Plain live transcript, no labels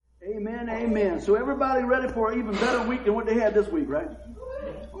Amen, amen. So everybody ready for an even better week than what they had this week, right?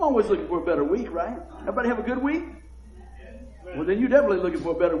 I'm always looking for a better week, right? Everybody have a good week? Well, then you're definitely looking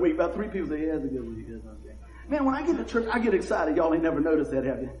for a better week. About 3 people say, yeah, it's a good week. Okay. Man, when I get to church, I get excited. Y'all ain't never noticed that,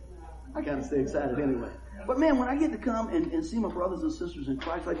 have you? I gotta stay excited anyway. But man, when I get to come and see my brothers and sisters in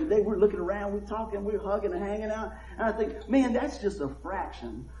Christ, like today, we're looking around, we're talking, we're hugging and hanging out. And I think, man, that's just a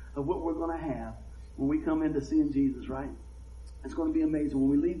fraction of what we're going to have when we come into seeing Jesus, right? It's going to be amazing when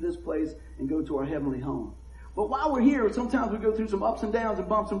we leave this place and go to our heavenly home. But while we're here, sometimes we go through some ups and downs and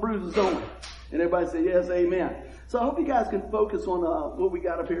bumps and bruises, don't we? And everybody say, yes, amen. So I hope you guys can focus on what we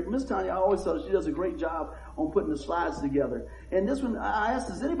got up here. Miss Tanya, I always thought she does a great job on putting the slides together. And this one, I asked,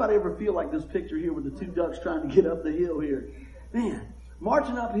 does anybody ever feel like this picture here with the 2 ducks trying to get up the hill here? Man,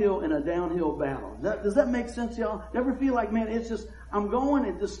 marching uphill in a downhill battle. Does that make sense, y'all? Ever feel like, man, it's just, I'm going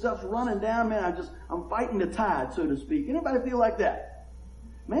and this stuff's running down, man, I'm fighting the tide, so to speak. Anybody feel like that?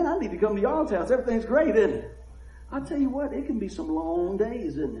 Man, I need to come to y'all's house. Everything's great, isn't it? I tell you what, it can be some long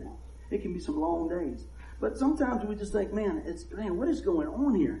days, isn't it? It can be some long days. But sometimes we just think, man, what is going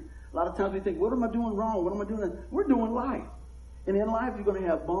on here? A lot of times we think, what am I doing wrong? What am I doing? We're doing life. And in life, you're going to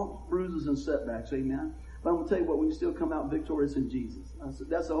have bumps, bruises, and setbacks. Amen. But I'm going to tell you what, we can still come out victorious in Jesus.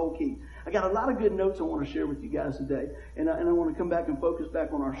 That's the whole key. I got a lot of good notes I want to share with you guys today. And I want to come back and focus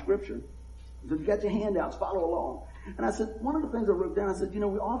back on our scripture. So if you got your handouts, follow along. And I said, one of the things I wrote down, I said, we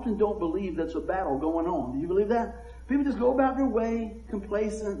often don't believe there's a battle going on. Do you believe that? People just go about their way,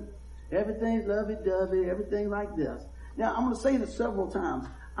 complacent. Everything's lovey-dovey, everything like this. Now, I'm going to say this several times.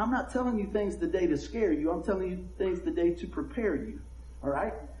 I'm not telling you things today to scare you. I'm telling you things today to prepare you. All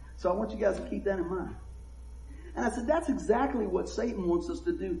right? So I want you guys to keep that in mind. And I said, that's exactly what Satan wants us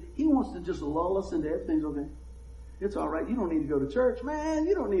to do. He wants to just lull us into everything's okay. It's all right. You don't need to go to church, man.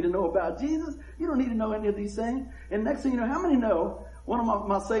 You don't need to know about Jesus. You don't need to know any of these things. And next thing you know, how many know, one of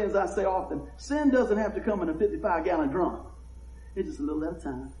my sayings I say often, sin doesn't have to come in a 55-gallon drum. It's just a little at a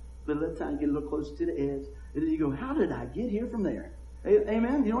time. Little at a time, get a little closer to the edge. And then you go, how did I get here from there?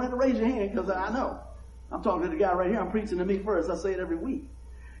 Amen? You don't have to raise your hand because I know. I'm talking to the guy right here. I'm preaching to me first. I say it every week.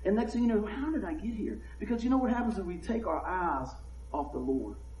 And next thing you know, how did I get here? Because you know what happens is we take our eyes off the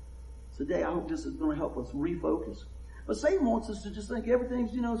Lord. Today, I hope this is going to help us refocus. But Satan wants us to just think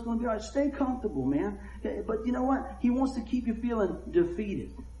everything's, it's going to be all right. Stay comfortable, man. But you know what? He wants to keep you feeling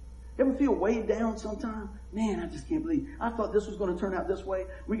defeated. Ever feel weighed down sometime? Man, I just can't believe. I thought this was going to turn out this way.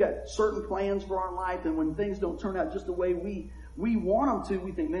 We got certain plans for our life, and when things don't turn out just the way we want them to,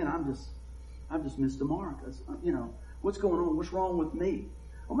 we think, man, I've just missed the mark. What's going on? What's wrong with me?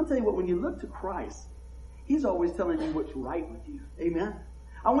 I'm going to tell you what, when you look to Christ, He's always telling you what's right with you. Amen?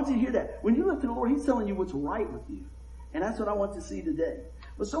 I want you to hear that. When you look to the Lord, He's telling you what's right with you. And that's what I want to see today.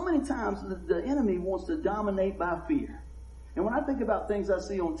 But so many times, the enemy wants to dominate by fear. And when I think about things I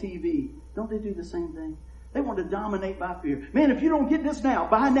see on TV, don't they do the same thing? They want to dominate by fear. Man, if you don't get this now,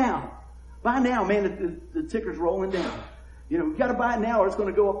 buy now. Buy now, man, the ticker's rolling down. You got to buy it now or it's going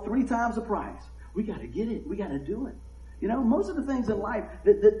to go up 3 times the price. We got to get it. We got to do it. Most of the things in life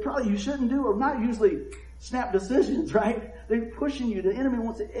that probably you shouldn't do are not usually snap decisions, right? They're pushing you. The enemy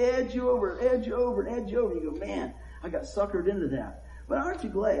wants to edge you over, edge you over, and edge you over. You go, man, I got suckered into that. But aren't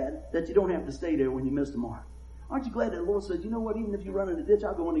you glad that you don't have to stay there when you miss the mark? Aren't you glad that the Lord said, you know what, even if you run in the ditch,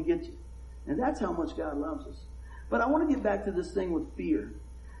 I'll go in and get you. And that's how much God loves us. But I want to get back to this thing with fear.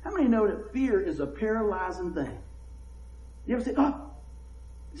 How many know that fear is a paralyzing thing? You ever say, oh,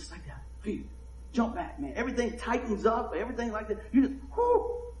 just like that, fear. Jump back, man. Everything tightens up, everything like that. You just,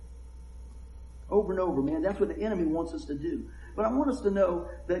 whoo. Over and over, man. That's what the enemy wants us to do. But I want us to know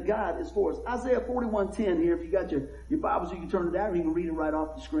that God is for us. Isaiah 41:10 here, if you got your Bibles, you can turn it down or you can read it right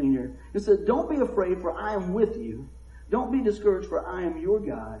off the screen here. It says, don't be afraid, for I am with you. Don't be discouraged, for I am your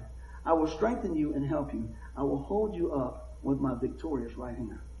God. I will strengthen you and help you. I will hold you up with my victorious right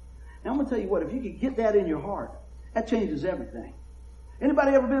hand. Now I'm going to tell you what, if you could get that in your heart, that changes everything.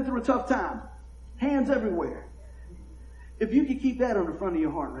 Anybody ever been through a tough time? Hands everywhere. If you could keep that on the front of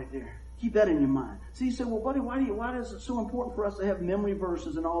your heart right there. Keep that in your mind. So you say, well, buddy, why is it so important for us to have memory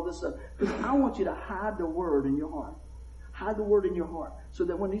verses and all this stuff? Because I want you to hide the word in your heart. Hide the word in your heart. So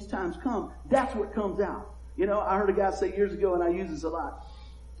that when these times come, that's what comes out. I heard a guy say years ago, and I use this a lot.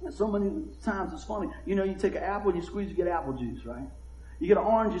 And so many times it's funny. You take an apple and you squeeze, you get apple juice, right? You get an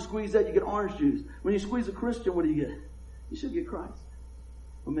orange, you squeeze that, you get orange juice. When you squeeze a Christian, what do you get? You should get Christ.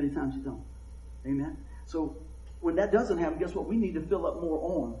 But many times you don't. Amen? So when that doesn't happen, guess what? We need to fill up more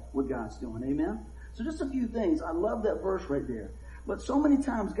on what God's doing. Amen? So just a few things. I love that verse right there. But so many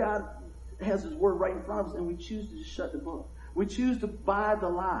times God has His word right in front of us and we choose to just shut the book. We choose to buy the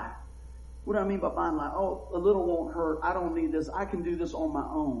lie. What do I mean by buying the lie? Oh, a little won't hurt. I don't need this. I can do this on my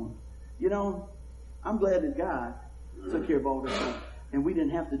own. You know, I'm glad that God took care of all this stuff, and we didn't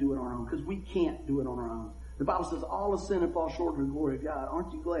have to do it on our own, because we can't do it on our own. The Bible says all have sinned and fall short of the glory of God.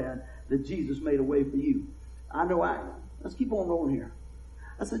 Aren't you glad that Jesus made a way for you? I know I am. Let's keep on rolling here.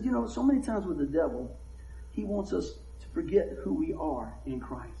 I said, you know, so many times with the devil, he wants us to forget who we are in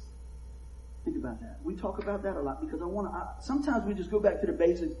Christ. Think about that. We talk about that a lot because sometimes we just go back to the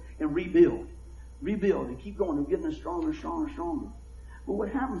basics and rebuild and keep going and getting us stronger. But what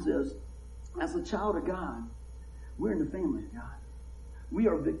happens is, as a child of God, we're in the family of God. We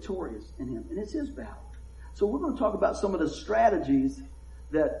are victorious in Him, and it's His battle. So we're going to talk about some of the strategies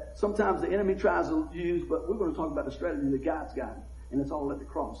that sometimes the enemy tries to use, but we're going to talk about the strategy that God's got, and it's all at the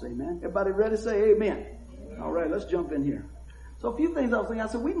cross. Amen. Everybody ready to say amen? All right, let's jump in here. So a few things I was thinking. I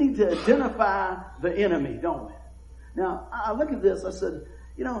said, we need to identify the enemy, don't we? Now, I look at this. I said,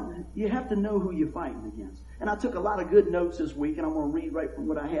 you know, you have to know who you're fighting against. And I took a lot of good notes this week, and I'm going to read right from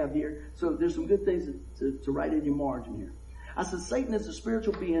what I have here. So there's some good things to write in your margin here. I said, Satan is a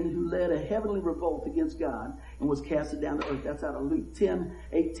spiritual being who led a heavenly revolt against God and was casted down to earth. That's out of Luke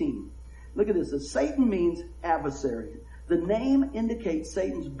 10:18. Look at this. It says, Satan means adversary. The name indicates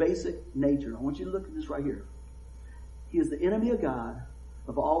Satan's basic nature. I want you to look at this right here. He is the enemy of God,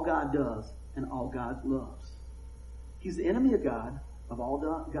 of all God does, and all God loves. He's the enemy of God, of all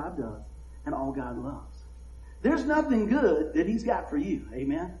God does, and all God loves. There's nothing good that He's got for you.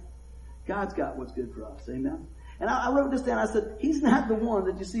 Amen? God's got what's good for us. Amen? And I wrote this down. I said, He's not the one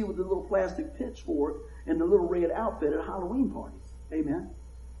that you see with the little plastic pitchfork and the little red outfit at Halloween parties. Amen?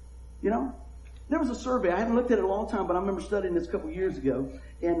 You know? There was a survey. I haven't looked at it in a long time, but I remember studying this a couple years ago.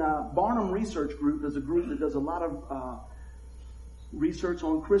 And Barnum Research Group is a group that does a lot of research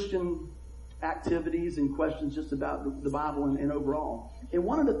on Christian activities and questions just about the Bible and overall. And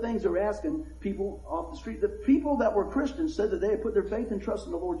one of the things they were asking people off the street, the people that were Christians said that they had put their faith and trust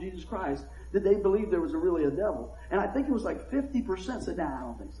in the Lord Jesus Christ, that they believed there was really a devil. And I think it was like 50% said, nah, I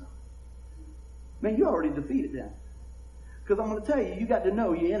don't think so. Man, you already defeated that. Because I'm going to tell you, you got to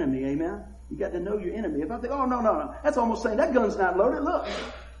know your enemy, amen? You got to know your enemy. If I think, oh, no, that's almost saying that gun's not loaded. Look.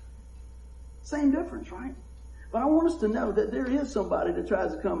 Same difference, right? But I want us to know that there is somebody that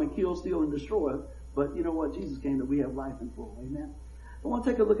tries to come and kill, steal, and destroy. But you know what? Jesus came that we have life in full. Amen? I want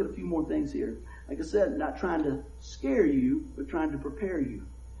to take a look at a few more things here. Like I said, not trying to scare you, but trying to prepare you.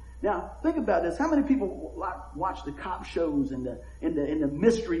 Now, think about this. How many people watch the cop shows and the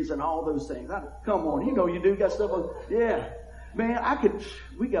mysteries and all those things? Come on, you know you do. Got stuff on. Yeah. Man,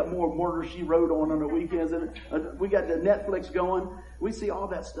 we got more Murder, She Wrote on the weekends. And we got the Netflix going. We see all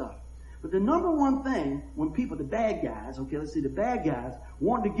that stuff. But the number one thing, when people, the bad guys, the bad guys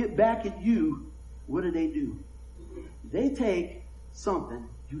want to get back at you, what do? They take something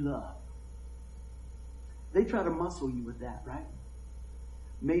you love. They try to muscle you with that, right?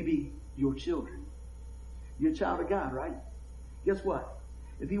 Maybe your children. You're a child of God, right? Guess what?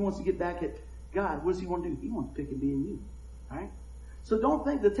 If He wants to get back at God, what does He want to do? He wants to pick and be in you, right? So don't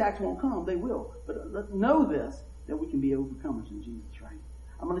think the attacks won't come. They will. But let's know this, that we can be overcomers in Jesus, right?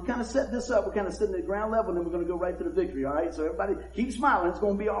 I'm going to kind of set this up. We're kind of sitting at ground level, and then we're going to go right to the victory, all right? So everybody keep smiling. It's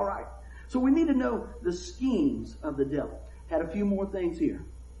going to be all right. So we need to know the schemes of the devil. Had a few more things here.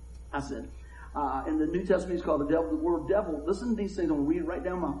 I said, in the New Testament, it's called the devil. The word devil, listen to these things. I'm going to read it right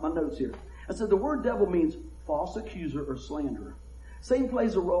down my notes here. I said the word devil means false accuser or slanderer. Satan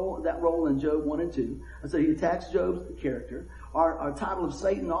plays that role in Job 1 and 2. I said he attacks Job's character. Our title of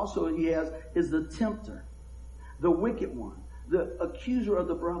Satan also he has is the tempter, the wicked one, the accuser of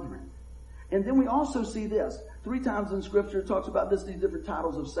the brethren. And then we also see this. 3 times in Scripture it talks about these different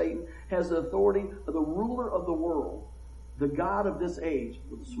titles of Satan. Has the authority of the ruler of the world, the God of this age,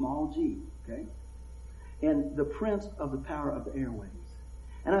 with a small g, okay? And the prince of the power of the airways.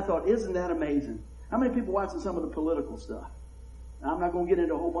 And I thought, isn't that amazing? How many people watching some of the political stuff? Now, I'm not going to get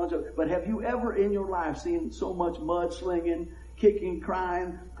into a whole bunch of, but have you ever in your life seen so much mudslinging, kicking,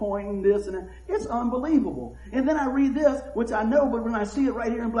 crying, pointing, this and that? It's unbelievable. And then I read this, which I know, but when I see it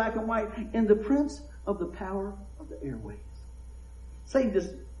right here in black and white, and the prince of the power of the airways. Satan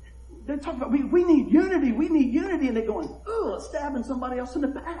just, they're talking about, we need unity, and they're going, stabbing somebody else in the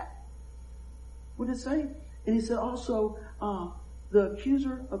back. What did it say? And he said also, the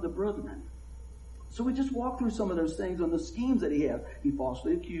accuser of the brethren. So we just walk through some of those things on the schemes that he has. He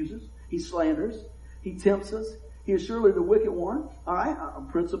falsely accuses. He slanders. He tempts us. He is surely the wicked one. All right. A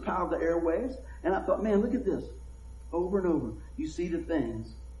prince of power of the airwaves. And I thought, man, look at this. Over and over. You see the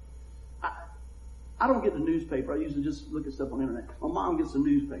things. I don't get the newspaper. I usually just look at stuff on the internet. My mom gets the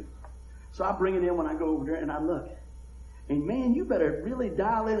newspaper. So I bring it in when I go over there and I look. And man, you better really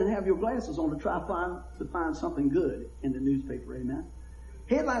dial in and have your glasses on to try to find something good in the newspaper. Amen.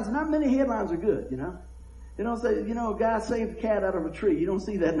 Headlines, not many headlines are good, you know. They don't say, you know, a guy saved a cat out of a tree. You don't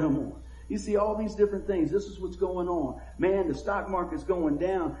see that no more. You see all these different things. This is what's going on. Man, the stock market's going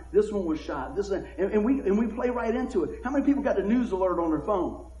down. This one was shot. And we play right into it. How many people got the news alert on their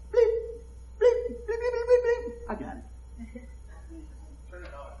phone? Bleep, bleep, bleep, bleep, bleep, bleep. I got it. Turn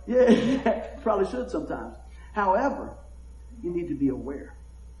it on. Yeah, probably should sometimes. However, you need to be aware.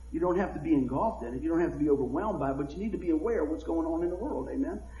 You don't have to be engulfed in it. You don't have to be overwhelmed by it, but you need to be aware of what's going on in the world.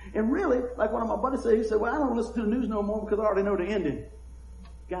 Amen. And really, like one of my buddies said, he said, well, I don't listen to the news no more because I already know the ending.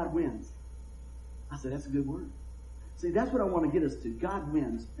 God wins. I said, that's a good word. See, that's what I want to get us to. God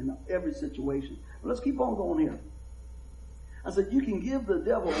wins in every situation. But let's keep on going here. I said, you can give the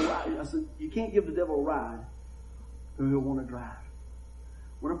devil a ride. I said, you can't give the devil a ride or he'll want to drive.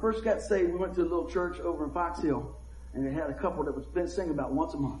 When I first got saved, we went to a little church over in Fox Hill. And they had a couple that was singing about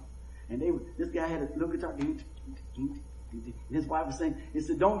once a month. And this guy had a little guitar. And his wife was saying, he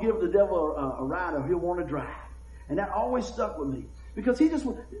said, don't give the devil a ride or he'll want to drive. And that always stuck with me. Because he just,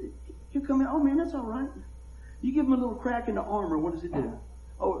 he'll come in, oh man, that's all right. You give him a little crack in the armor, what does it do?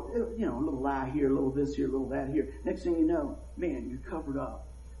 Oh, you know, a little lie here, a little this here, a little that here. Next thing you know, man, you're covered up.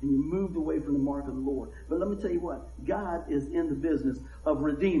 And you moved away from the mark of the Lord. But let me tell you what, God is in the business of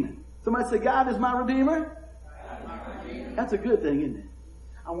redeeming. Somebody say, God is my redeemer. That's a good thing, isn't it?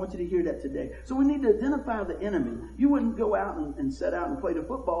 I want you to hear that today. So we need to identify the enemy. You wouldn't go out and set out and play the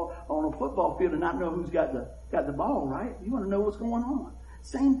football on a football field and not know who's got the ball, right? You want to know what's going on.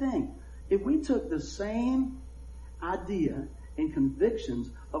 Same thing. If we took the same idea and convictions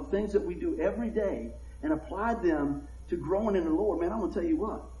of things that we do every day and applied them to growing in the Lord, man, I'm going to tell you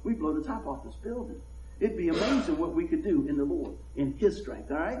what, we'd blow the top off this building. It'd be amazing what we could do in the Lord, in His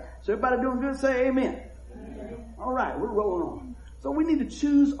strength, all right? So everybody doing good? Say amen. All right, we're rolling on. So we need to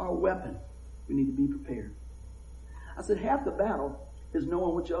choose our weapon. We need to be prepared. I said half the battle is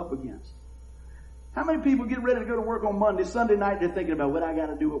knowing what you're up against. How many people get ready to go to work on Monday, Sunday night, they're thinking about what I got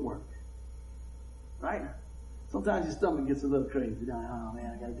to do at work? Right? Sometimes your stomach gets a little crazy. Oh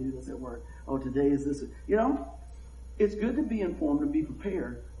man, I got to do this at work. Oh, today is this. You know, it's good to be informed and be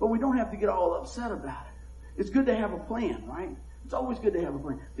prepared, but we don't have to get all upset about it. It's good to have a plan, right? It's always good to have a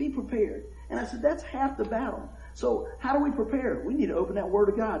plan. Be prepared. And I said, that's half the battle. So how do we prepare? We need to open that Word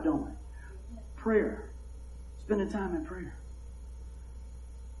of God, don't we? Prayer. Spending time in prayer.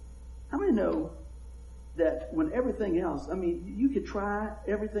 How many know that when everything else, I mean, you could try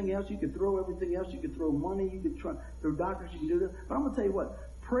everything else, you could throw everything else, you could throw money, you could try throw doctors, you can do this. But I'm going to tell you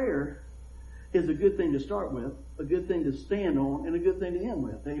what, prayer is a good thing to start with, a good thing to stand on, and a good thing to end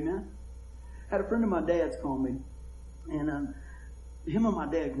with. Amen? I had a friend of my dad's call me, and him and my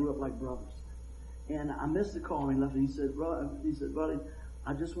dad grew up like brothers. And I missed the call and he left, and he said, buddy,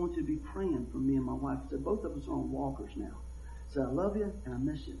 I just want you to be praying for me and my wife. He said, both of us are on walkers now. He said, I love you and I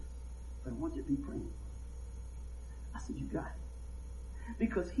miss you, but I want you to be praying. I said, you got it.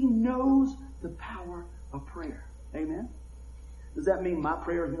 Because he knows the power of prayer. Amen? Does that mean my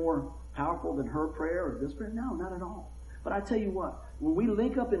prayer is more powerful than her prayer or this prayer? No, not at all. But I tell you what, when we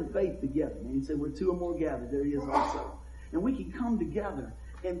link up in faith together, and he said, where two or more gathered, there he is also. And we can come together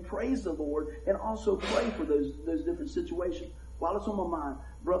and praise the Lord and also pray for those different situations. While it's on my mind,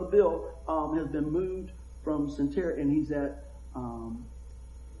 Brother Bill has been moved from Centera, and he's at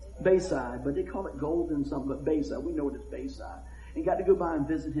Bayside, but they call it Golden something, but Bayside. We know it as Bayside. And got to go by and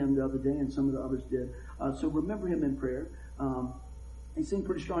visit him the other day, and some of the others did. So remember him in prayer. He seemed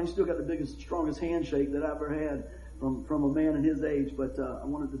pretty strong. He's still got the biggest, strongest handshake that I've ever had from a man in his age, but I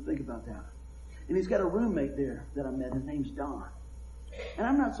wanted to think about that. And he's got a roommate there that I met. His name's Don. And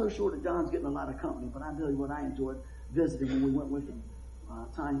I'm not so sure that Don's getting a lot of company, but I tell you what, I enjoyed visiting when we went with him.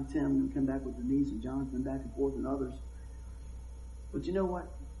 Tiny Tim came back with Denise, and John's been back and forth, and others. But you know what?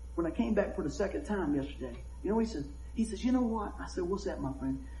 When I came back for the second time yesterday, you know what he said? He says, you know what? I said, what's that, my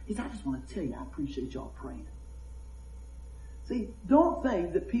friend? He said, I just want to tell you, I appreciate y'all praying. See, don't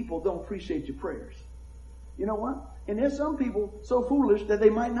think that people don't appreciate your prayers. You know what? And there's some people so foolish that they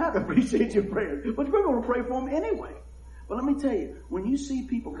might not appreciate your prayers. But we're going to pray for them anyway. But let me tell you, when you see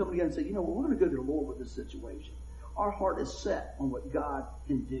people come together and say, you know, we're going to go to the Lord with this situation, our heart is set on what God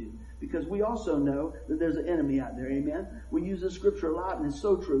can do. Because we also know that there's an enemy out there, amen? We use this scripture a lot, and it's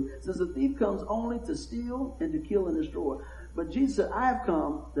so true. It says, the thief comes only to steal and to kill and destroy. But Jesus said, I have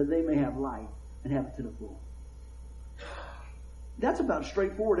come that they may have life and have it to the full. That's about as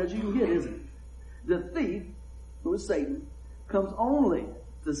straightforward as you can get, isn't it? The thief, who is Satan, comes only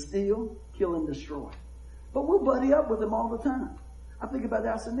to steal, kill, and destroy. But we'll buddy up with him all the time. I think about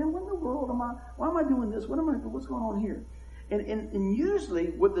that. I said, man, what in the world why am I doing this? What's going on here? And usually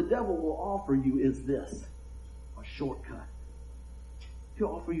what the devil will offer you is this, a shortcut.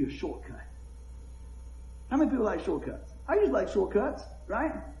 He'll offer you a shortcut. How many people like shortcuts? I usually like shortcuts,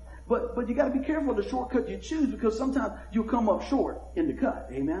 right? But you got to be careful of the shortcut you choose, because sometimes you'll come up short in the cut.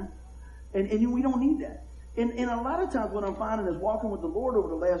 Amen? And we don't need that. And a lot of times what I'm finding is walking with the Lord over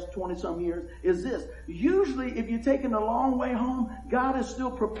the last 20-some years is this. Usually if you're taking a long way home, God is still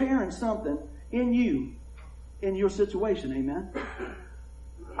preparing something in you, in your situation. Amen?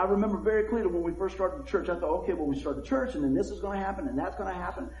 I remember very clearly when we first started the church, I thought, okay, well, we start the church, and then this is going to happen, and that's going to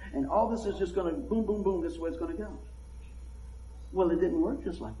happen, and all this is just going to boom, boom, boom, this is the way it's going to go. Well, it didn't work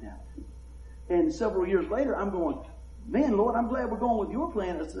just like that. And several years later, I'm going, man, Lord, I'm glad we're going with your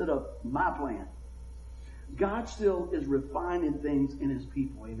plan instead of my plan. God still is refining things in his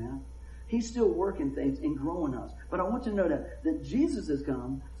people, amen? He's still working things and growing us. But I want you to know that Jesus has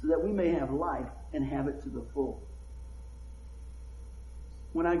come so that we may have life and have it to the full.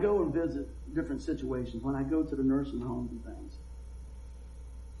 When I go and visit different situations, when I go to the nursing homes and things,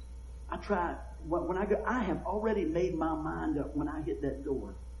 I have already made my mind up when I hit that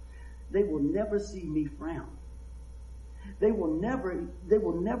door. They will never see me frown. They will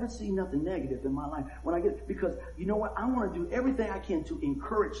never see nothing negative in my life because you know what? I want to do everything I can to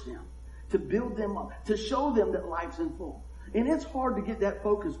encourage them, to build them up, to show them that life's in full. And it's hard to get that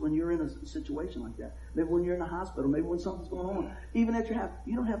focus when you're in a situation like that. Maybe when you're in a hospital, maybe when something's going on. Even at your house,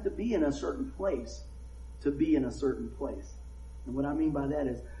 you don't have to be in a certain place to be in a certain place. And what I mean by that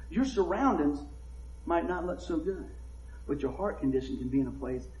is your surroundings might not look so good, but your heart condition can be in a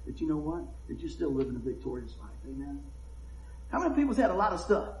place that you know what? That you're still living a victorious life. Amen? How many people's had a lot of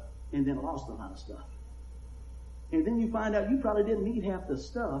stuff and then lost a lot of stuff? And then you find out you probably didn't need half the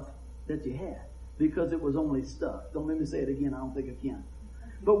stuff that you had because it was only stuff. Don't let me say it again. I don't think I can.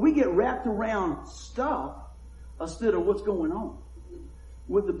 But we get wrapped around stuff instead of what's going on.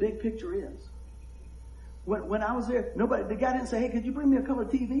 What the big picture is. When I was there, the guy didn't say, hey, could you bring me a color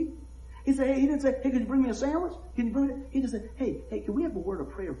TV? He didn't say, hey, could you bring me a sandwich? Can you bring it? He just said, hey, can we have a word of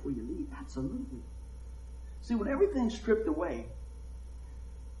prayer before you leave? Absolutely. See, when everything's stripped away,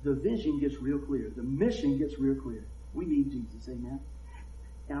 the vision gets real clear. The mission gets real clear. We need Jesus, amen?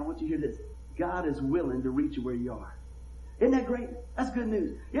 And I want you to hear this. God is willing to reach you where you are. Isn't that great? That's good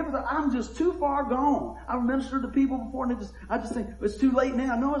news. You ever thought, I'm just too far gone. I've ministered to people before and I just think, it's too late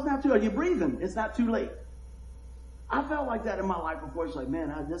now. No, it's not too late. You're breathing. It's not too late. I felt like that in my life before. It's like,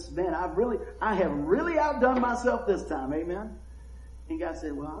 I have really outdone myself this time. Amen? And God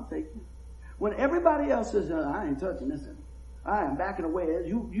said, well, I'll take you. When everybody else says, I ain't touching this. I am backing away.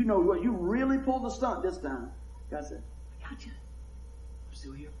 You know what? You really pulled the stunt this time. God said, I got you. I'm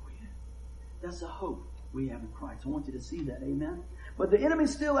still here for you. That's a hope we have in Christ. I want you to see that. Amen? But the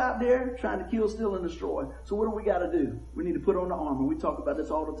enemy's still out there trying to kill, steal, and destroy. So what do we got to do? We need to put on the armor. We talk about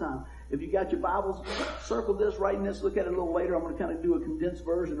this all the time. If you got your Bibles, circle this, write this, look at it a little later. I'm going to kind of do a condensed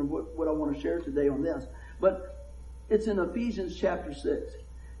version of what I want to share today on this. But it's in Ephesians chapter 6.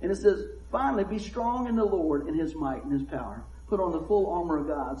 And it says, finally, be strong in the Lord and his might and his power. Put on the full armor of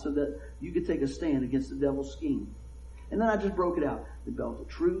God so that you can take a stand against the devil's scheme. And then I just broke it out. The belt of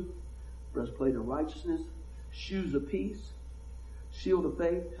truth, breastplate of righteousness, shoes of peace, shield of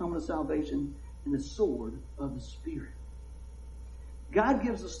faith, helmet of salvation, and the sword of the Spirit. God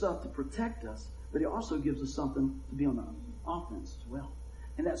gives us stuff to protect us, but he also gives us something to be on the offense as well.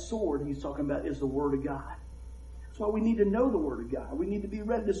 And that sword he's talking about is the Word of God. That's why we need to know the Word of God. We need to be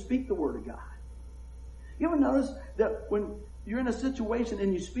ready to speak the Word of God. You ever notice that when you're in a situation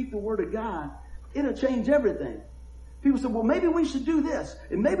and you speak the Word of God, it'll change everything. People say, well, maybe we should do this,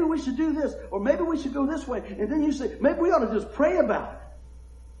 and maybe we should do this, or maybe we should go this way. And then you say, maybe we ought to just pray about it.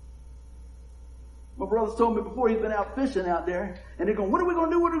 My brother's told me before, he's been out fishing out there, and they're going, what are we going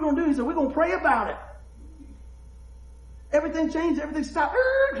to do? What are we going to do? He said, we're going to pray about it. Everything changed. Everything stopped.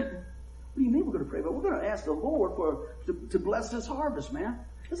 What do you mean we're going to pray about it? We're going to ask the Lord to bless this harvest, man.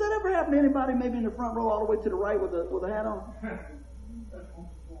 Has that ever happened to anybody maybe in the front row all the way to the right with a hat on?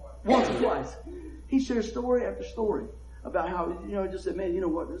 Once or twice. He shares story after story about how, he just said, man, you know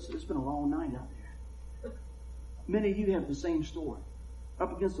what? It's been a long night out there. Many of you have the same story.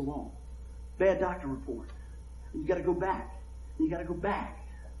 Up against the wall. Bad doctor report. And you got to go back. And you got to go back.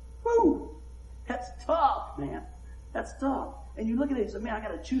 Woo! That's tough, man. That's tough. And you look at it and say, man, I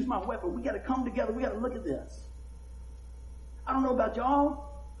got to choose my weapon. We got to come together. We got to look at this. I don't know about y'all.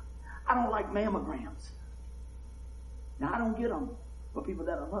 I don't like mammograms. Now, I don't get them, but people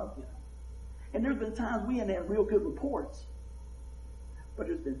that I love get them. And there's been times we ain't had real good reports. But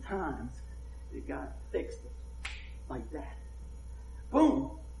there's been times that God fixed it like that.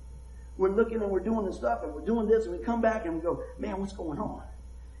 Boom. We're looking and we're doing this stuff and we're doing this and we come back and we go, man, what's going on?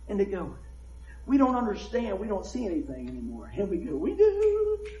 And they go, We don't understand. We don't see anything anymore. Here we go. We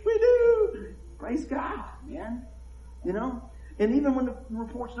do. Praise God, man. You know? And even when the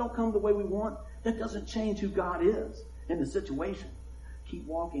reports don't come the way we want, that doesn't change who God is in the situation. Keep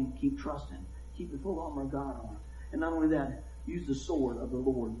walking, keep trusting, keep the full armor of God on. And not only that, use the sword of the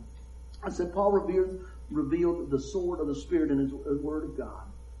Lord. I said, Paul revealed the sword of the Spirit in his word of God.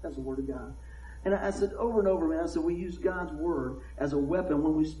 That's the word of God. And I said over and over, man, I said we use God's word as a weapon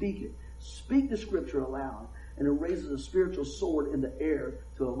when we speak it. Speak the scripture aloud, and it raises a spiritual sword in the air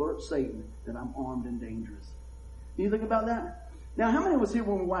to alert Satan that I'm armed and dangerous. Do you think about that? Now, how many of us here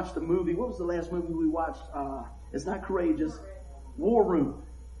when we watched the movie, what was the last movie we watched? It's not Courageous. War Room.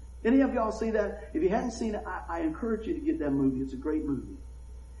 Any of y'all see that? If you hadn't seen it, I encourage you to get that movie. It's a great movie.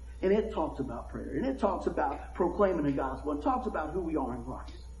 And it talks about prayer. And it talks about proclaiming the gospel. And talks about who we are in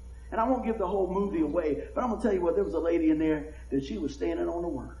Christ. And I won't give the whole movie away, but I'm going to tell you what, there was a lady in there that she was standing on the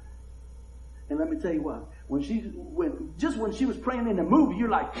word. And let me tell you what, when she was praying in the movie, you're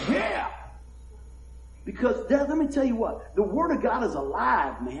like, yeah! Because let me tell you what, the word of God is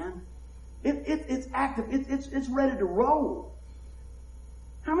alive, man. It's active. It's ready to roll.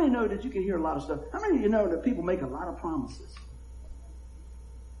 How many know that you can hear a lot of stuff? How many of you know that people make a lot of promises?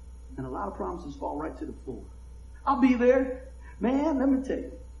 And a lot of promises fall right to the floor. I'll be there. Man, let me tell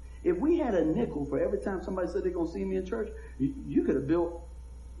you. If we had a nickel for every time somebody said they're going to see me in church, you could have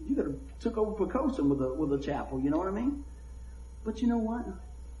took over Pocosin with a chapel, you know what I mean? But you know what?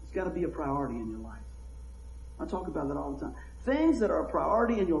 It's got to be a priority in your life. I talk about that all the time. Things that are a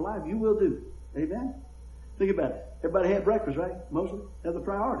priority in your life, you will do. Amen? Think about it. Everybody had breakfast, right? Mostly. That's a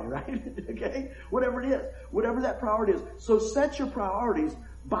priority, right? Okay? Whatever it is. Whatever that priority is. So set your priorities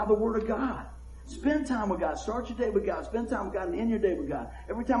by the Word of God. Spend time with God. Start your day with God. Spend time with God and end your day with God.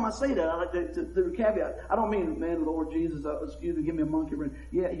 Every time I say that, I like to caveat. I don't mean, man, Lord Jesus, excuse me, give me a monkey ring.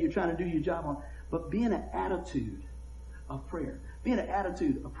 Yeah, you're trying to do your job on. But be in an attitude of prayer. Be in an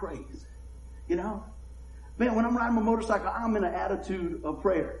attitude of praise. You know? Man, when I'm riding my motorcycle, I'm in an attitude of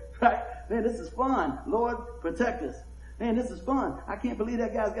prayer. Right? Man, this is fun. Lord, protect us. Man, this is fun. I can't believe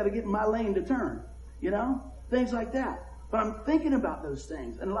that guy's got to get in my lane to turn. You know? Things like that. But I'm thinking about those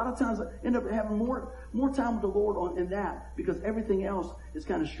things. And a lot of times I end up having more time with the Lord in that because everything else is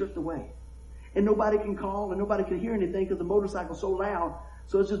kind of stripped away. And nobody can call and nobody can hear anything because the motorcycle's so loud.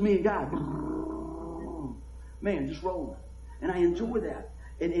 So it's just me and God. Man, just rolling. And I enjoy that.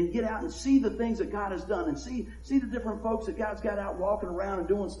 And get out and see the things that God has done and see the different folks that God's got out walking around and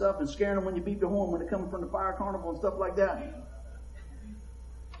doing stuff and scaring them when you beat the horn when they're coming from the fire carnival and stuff like that.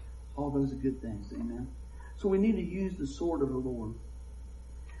 All those are good things. Amen. So we need to use the sword of the Lord.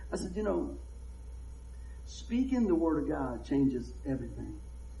 I said, you know, speaking the word of God changes everything.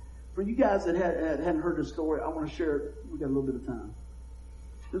 For you guys that hadn't heard the story, I want to share it. We got a little bit of time.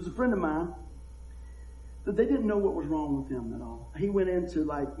 There's a friend of mine that they didn't know what was wrong with him at all. He went into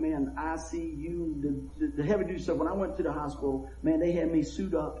ICU, the heavy duty stuff. When I went to the hospital, man, they had me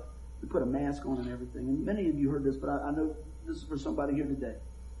suit up. They put a mask on and everything. And many of you heard this, but I know this is for somebody here today.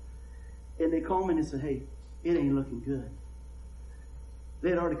 And they called me and they said, hey, it ain't looking good. They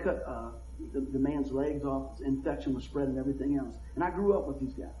had already cut the man's legs off. His infection was spreading and everything else. And I grew up with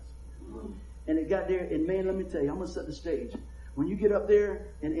these guys. And it got there, and man, let me tell you, I'm going to set the stage. When you get up there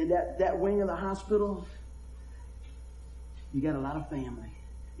in that wing of the hospital, you got a lot of family.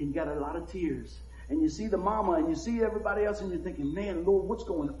 And you got a lot of tears. And you see the mama and you see everybody else and you're thinking, man, Lord, what's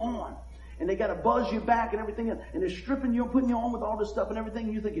going on? And they got to buzz you back and everything else. And they're stripping you and putting you on with all this stuff and everything.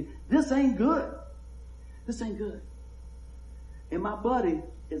 And you're thinking, this ain't good. This ain't good. And my buddy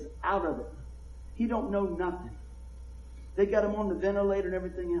is out of it. He don't know nothing. They got him on the ventilator and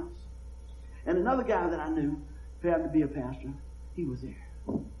everything else. And another guy that I knew, who happened to be a pastor, he was there.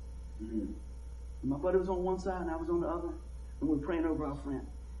 And my buddy was on one side and I was on the other. And we were praying over our friend.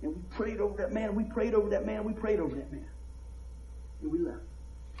 And we prayed over that man. We prayed over that man. We prayed over that man. And we left.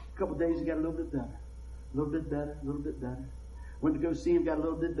 A couple of days, he got a little bit better. A little bit better. A little bit better. Went to go see him, got a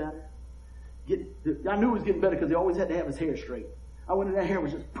little bit better. I knew he was getting better because he always had to have his hair straight. I went in, that hair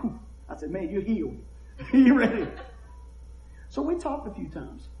was just poof. I said, man, you're healed. You ready? So we talked a few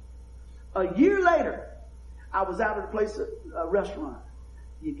times. A year later, I was out at a place, a restaurant.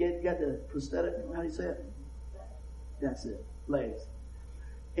 You got the prosthetic, how do you say it? That's it, legs.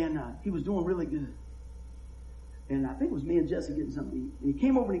 And he was doing really good. And I think it was me and Jesse getting something to eat. And he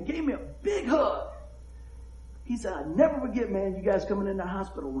came over and he gave me a big hug. He said, I'll never forget, man, you guys coming in the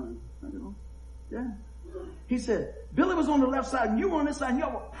hospital room. I go, yeah. He said, Billy was on the left side and you were on this side and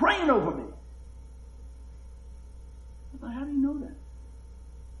y'all were praying over me. I thought, how do you know that?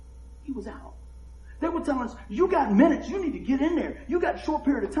 He was out. They were telling us, you got minutes. You need to get in there. You got a short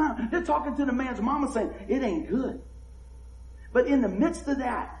period of time. They're talking to the man's mama saying, it ain't good. But in the midst of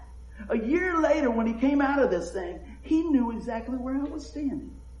that, a year later when he came out of this thing, he knew exactly where I was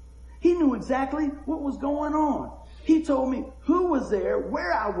standing. He knew exactly what was going on. He told me who was there,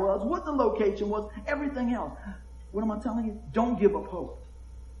 where I was, what the location was, everything else. What am I telling you? Don't give up hope.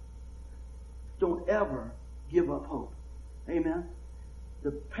 Don't ever give up hope. Amen.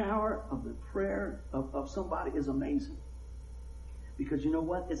 The power of the prayer of somebody is amazing. Because you know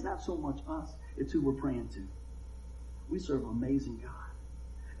what? It's not so much us. It's who we're praying to. We serve an amazing God.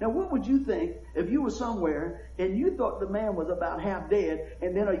 Now, what would you think if you were somewhere and you thought the man was about half dead,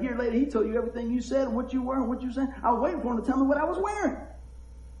 and then a year later he told you everything you said and what you were and what you said? I was waiting for him to tell me what I was wearing.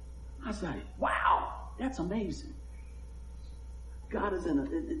 I was like, wow, that's amazing. God is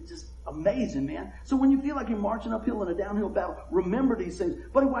it's just amazing, man. So when you feel like you're marching uphill in a downhill battle, remember these things.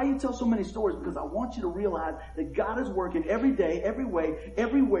 But why you tell so many stories? Because I want you to realize that God is working every day, every way,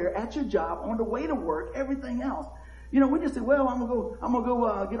 everywhere, at your job, on the way to work, everything else. You know, we just say, well, I'm gonna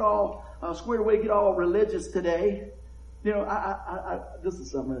go get all squared away, get all religious today. You know, this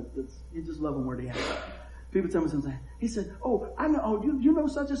is something that's, you just love them where they are. People tell me something. He said, oh, I know, oh, you know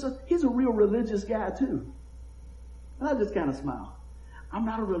such and such. He's a real religious guy too. And I just kind of smile. I'm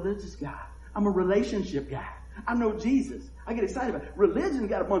not a religious guy. I'm a relationship guy. I know Jesus. I get excited about it. Religion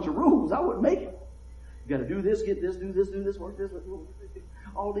got a bunch of rules. I wouldn't make it. You got to do this, get this, do this, work this,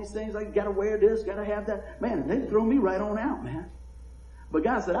 all these things. Like, you got to wear this, got to have that. Man, they throw me right on out, man. But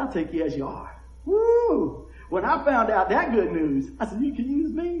God said, I'll take you as you are. Woo! When I found out that good news, I said, you can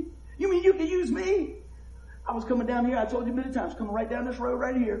use me? You mean you can use me? I was coming down here, I told you many times, coming right down this road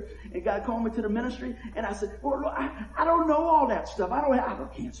right here, and God called me to the ministry, and I said, well, look, I don't know all that stuff. I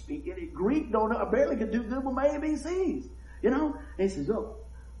can't speak any Greek, don't know, I barely could do good with my ABCs, you know? And he says, look,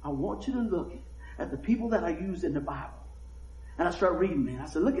 I want you to look at the people that I used in the Bible. And I started reading, man. I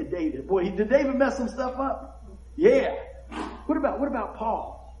said, look at David. Boy, did David mess some stuff up? Yeah. What about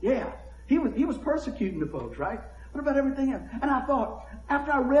Paul? Yeah. He was persecuting the folks, right? What about everything else? And I thought,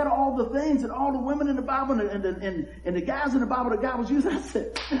 after I read all the things and all the women in the Bible and the guys in the Bible that God was using, I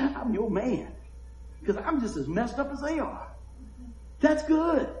said, I'm your man. Because I'm just as messed up as they are. That's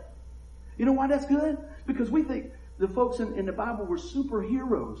good. You know why that's good? Because we think the folks in the Bible were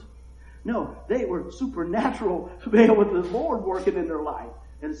superheroes. No, they were supernatural, man, with the Lord working in their life.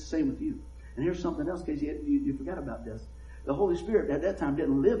 And it's the same with you. And here's something else, in case you forgot about this. The Holy Spirit at that time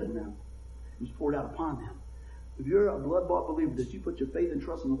didn't live in them. It was poured out upon them. If you're a blood-bought believer, that you put your faith and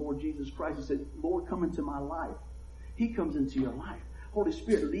trust in the Lord Jesus Christ and said, Lord, come into my life. He comes into your life. Holy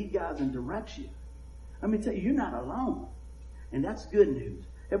Spirit lead, guides, and directs you. Let me tell you, you're not alone. And that's good news.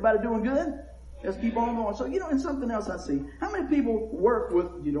 Everybody doing good? Let's keep on going. So, you know, and something else I see. How many people work with,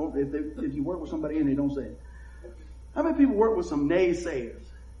 you know, if you work with somebody and they don't say it. How many people work with some naysayers?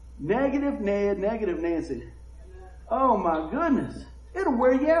 Negative Ned, negative Nancy. Oh my goodness. It'll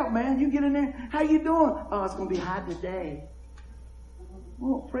wear you out, man. You get in there. How you doing? Oh, it's going to be hot today.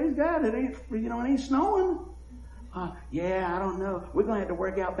 Well, praise God. It ain't snowing. Yeah, I don't know. We're going to have to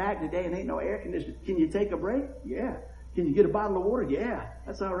work out back today and ain't no air conditioning. Can you take a break? Yeah. Can you get a bottle of water? Yeah.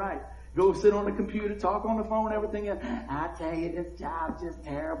 That's all right. Go sit on the computer, talk on the phone, everything else. I tell you, this job's just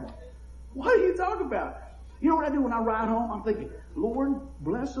terrible. What are you talking about? You know what I do when I ride home? I'm thinking, Lord,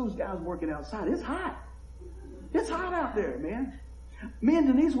 bless those guys working outside. It's hot. It's hot out there, man. Me and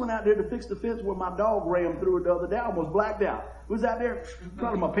Denise went out there to fix the fence where my dog ran through it the other day. I almost blacked out. Was out there.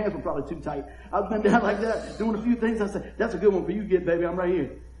 Probably my pants were probably too tight. I was been down like that, doing a few things. I said, that's a good one for you, kid, baby. I'm right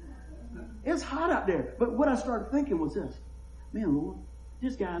here. It's hot out there. But what I started thinking was this. Man, Lord,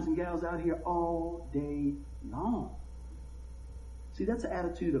 there's guys and gals out here all day long. See, that's an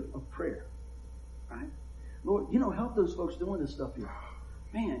attitude of prayer. Right? Lord, you know, help those folks doing this stuff here.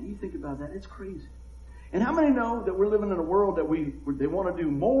 Man, you think about that. It's crazy. And how many know that we're living in a world that they want to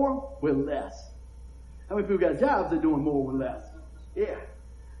do more with less? How many people got jobs that are doing more with less? Yeah.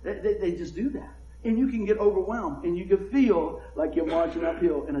 They just do that. And you can get overwhelmed and you can feel like you're marching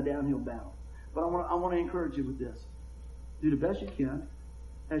uphill in a downhill battle. But I want to encourage you with this. Do the best you can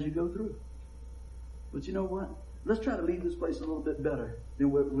as you go through. But you know what? Let's try to leave this place a little bit better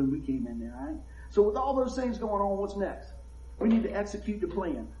than when we came in there, all right? So with all those things going on, what's next? We need to execute the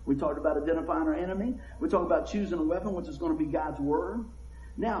plan. We talked about identifying our enemy. We talked about choosing a weapon, which is going to be God's word.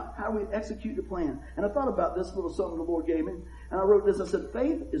 Now, how do we execute the plan? And I thought about this little something the Lord gave me. And I wrote this. I said,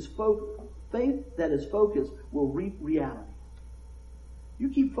 faith that is focused will reap reality. You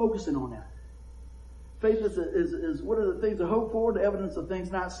keep focusing on that. Faith is what are the things to hope for, the evidence of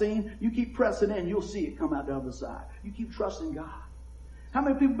things not seen. You keep pressing in, you'll see it come out the other side. You keep trusting God. How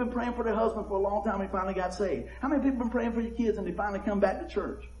many people have been praying for their husband for a long time and finally got saved? How many people have been praying for your kids and they finally come back to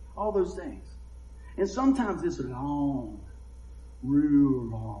church? All those things. And sometimes it's long, real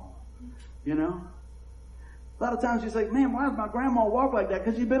long, you know? A lot of times you say, man, why does my grandma walk like that?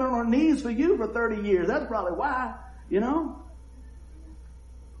 Because she's been on her knees for you for 30 years. That's probably why, you know?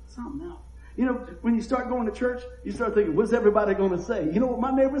 Something else. You know, when you start going to church, you start thinking, what's everybody going to say? You know what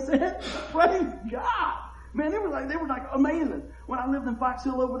my neighbor said? Praise God. Man, they were like amazing. When I lived in Fox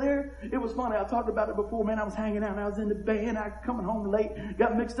Hill over there, it was funny. I talked about it before. Man, I was hanging out and I was in the band. I coming home late,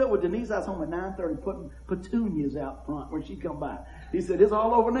 got mixed up with Denise. I was home at 9:30 putting petunias out front when she come by. He said, it's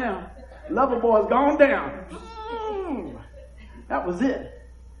all over now. Lover boy's gone down. That was it.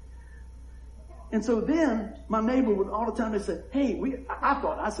 And so then my neighbor would all the time, they said, hey,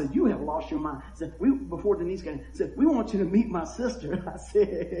 I said, you have lost your mind. I said, before Denise came, said, we want you to meet my sister. I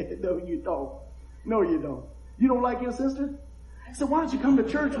said, no, you don't. No, you don't. You don't like your sister? I said, why don't you come to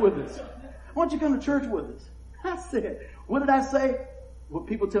church with us? Why don't you come to church with us? I said, what did I say? What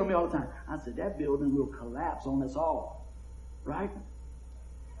people tell me all the time. I said, that building will collapse on us all. Right?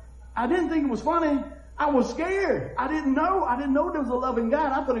 I didn't think it was funny. I was scared. I didn't know there was a loving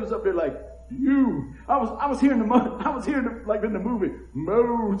God. I thought he was up there like, you. I was hearing like in the movie,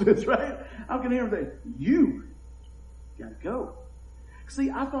 Moses, right? I could hear him say, you gotta go.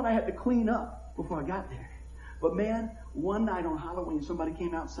 See, I thought I had to clean up before I got there. But man, one night on Halloween, somebody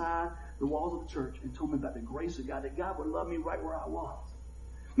came outside the walls of the church and told me about the grace of God, that God would love me right where I was.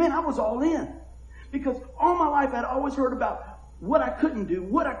 Man, I was all in. Because all my life I'd always heard about what I couldn't do,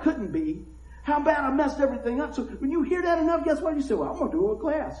 what I couldn't be, how bad I messed everything up. So when you hear that enough, guess what? You say, well, I'm going to do a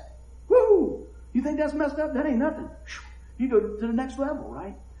class. Woo! You think that's messed up? That ain't nothing. You go to the next level,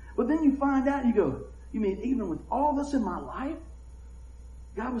 right? But then you find out, you go, you mean even with all this in my life,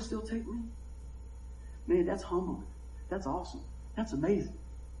 God would still take me? Man, that's humbling. That's awesome. That's amazing.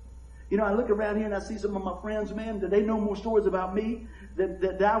 You know, I look around here and I see some of my friends, man, that they know more stories about me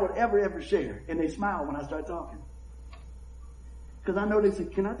that I would ever share. And they smile when I start talking. Because I know they say,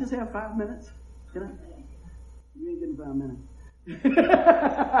 can I just have 5 minutes? Can I? You ain't getting 5 minutes.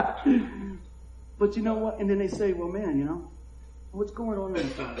 But you know what? And then they say, well, man, you know, what's going on in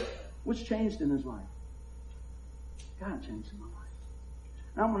his life? What's changed in his life? God changed in my life.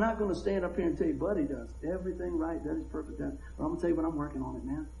 Now, I'm not going to stand up here and tell you, buddy does everything right, that is perfect. But I'm going to tell you what I'm working on it,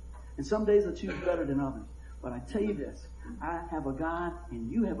 man. And some days I choose better than others. But I tell you this, I have a God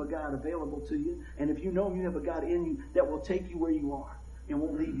and you have a God available to you. And if you know him, you have a God in you that will take you where you are and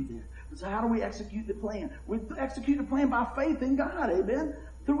won't leave you there. So how do we execute the plan? We execute the plan by faith in God, amen?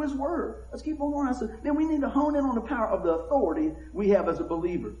 Through his word. Let's keep on going. I said, then we need to hone in on the power of the authority we have as a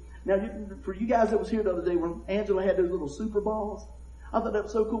believer. Now, for you guys that was here the other day when Angela had those little super balls, I thought that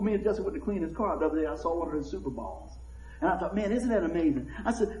was so cool. Me and Jessica went to clean his car the other day. I saw one of those super balls. And I thought, man, isn't that amazing?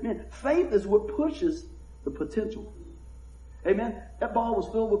 I said, man, faith is what pushes the potential. Amen? That ball was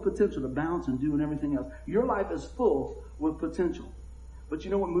filled with potential to bounce and do and everything else. Your life is full with potential. But you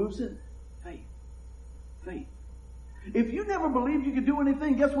know what moves it? Faith. Faith. If you never believed you could do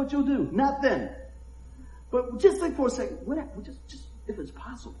anything, guess what you'll do? Nothing. But just think for a second. Just if it's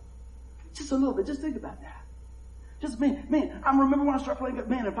possible. Just a little bit. Just think about that. Just, man, I remember when I started playing,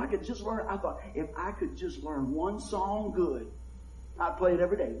 man, if I could just learn, I thought, if I could just learn one song good, I'd play it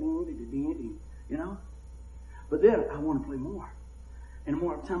every day. You know? But then I want to play more. And the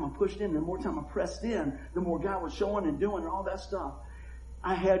more time I pushed in, the more time I pressed in, the more God was showing and doing and all that stuff.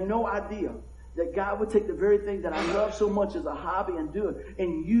 I had no idea that God would take the very thing that I love so much as a hobby and do it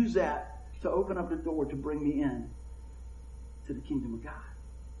and use that to open up the door to bring me in to the kingdom of God.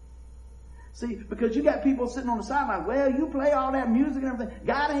 See, because you got people sitting on the sideline, well, you play all that music and everything.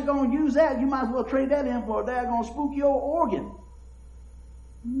 God ain't going to use that. You might as well trade that in for a daggone spooky old organ.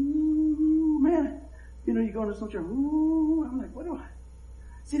 Ooh, man. You know, you go into some church, ooh, I'm like, what do I?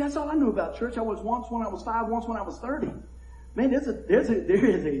 See, that's all I knew about church. I was once when I was 5, once when I was 30. Man, there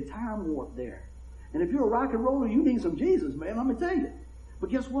is a time warp there. And if you're a rock and roller, you need some Jesus, man. Let me tell you.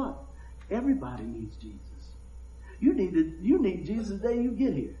 But guess what? Everybody needs Jesus. You need Jesus the day you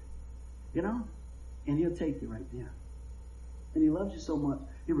get here. You know? And he'll take you right there. And he loves you so much,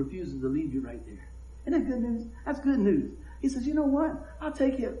 he refuses to leave you right there. Isn't that good news? That's good news. He says, you know what? I'll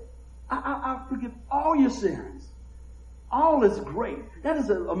take you. I'll forgive all your sins. All is great. That is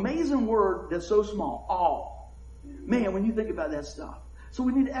an amazing word that's so small. All. Man, when you think about that stuff. So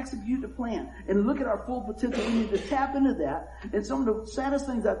we need to execute the plan and look at our full potential. We need to tap into that. And some of the saddest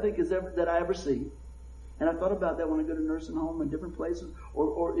things I think that I ever see, and I thought about that when I go to nursing home and different places,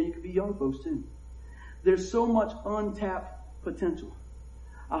 or it could be young folks too. There's so much untapped potential.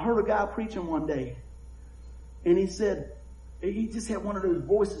 I heard a guy preaching one day, and he said, He just had one of those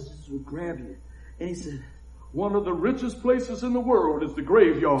voices that just would grab you. And he said, one of the richest places in the world is the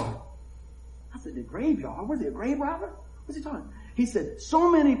graveyard. I said, the graveyard? Was he a grave robber? What's he talking? He said,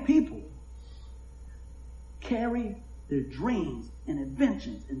 so many people carry their dreams and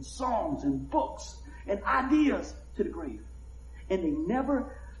inventions and songs and books and ideas to the grave. And they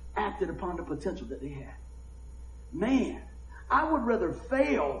never acted upon the potential that they had. Man, I would rather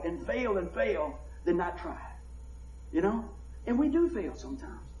fail and fail and fail than not try. You know? And we do fail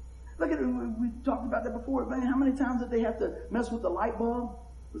sometimes. Look at it. We talked about that before. Man, how many times did they have to mess with the light bulb?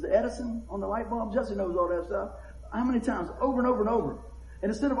 Was it Edison on the light bulb? Jesse knows all that stuff. How many times? Over and over and over.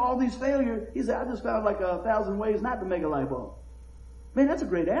 And instead of all these failures, he said, I just found like 1,000 ways not to make a light bulb. Man, that's a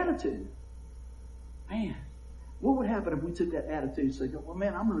great attitude. Man, what would happen if we took that attitude and said, well,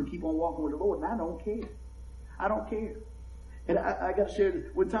 man, I'm going to keep on walking with the Lord, and I don't care. I don't care. And I got to share this.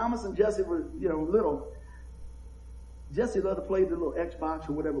 When Thomas and Jesse were, little, Jesse loved to play the little Xbox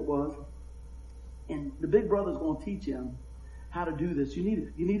or whatever it was. And the big brother's going to teach him how to do this. You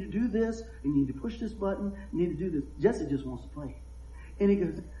need to do this, and you need to push this button, you need to do this. Jesse just wants to play. And he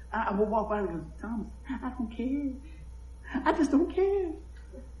goes, I will walk by and he goes, Thomas, I don't care. I just don't care.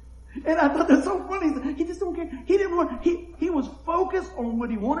 And I thought that's so funny. He just don't care. He didn't want, he was focused on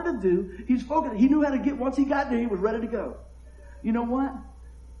what he wanted to do. He was focused. He knew how to get, once he got there, he was ready to go. You know what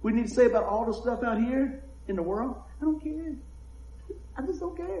we need to say about all the stuff out here in the world? I don't care. I just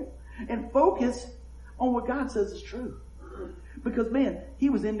don't care. And focus on what God says is true. Because, man, he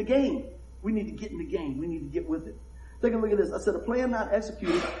was in the game. We need to get in the game. We need to get with it. Take a look at this. I said, a plan not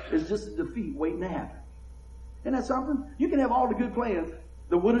executed is just a defeat waiting to happen. Isn't that something? You can have all the good plans.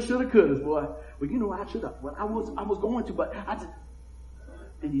 The woulda, shoulda, couldas, boy. Well, I should have. Well, I was going to, but I just,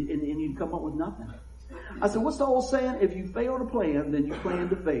 and you come up with nothing. I said, what's the old saying? If you fail to plan, then you plan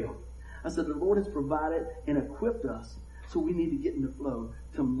to fail. I said, the Lord has provided and equipped us, so we need to get in the flow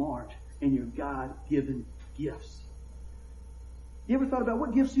to march in your God-given gifts. You ever thought about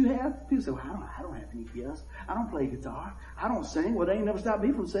what gifts you have? People say, well, I don't have any gifts. I don't play guitar. I don't sing. Well, they ain't never stopped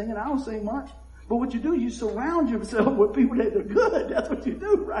me from singing. I don't sing much. But what you do, you surround yourself with people that are good. That's what you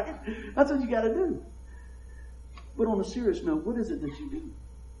do, right? That's what you got to do. But on a serious note, what is it that you do?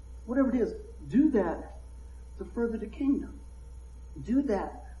 Whatever it is, do that to further the kingdom. Do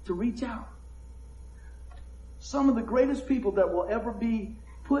that to reach out. Some of the greatest people that will ever be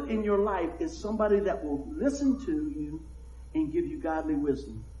put in your life is somebody that will listen to you and give you godly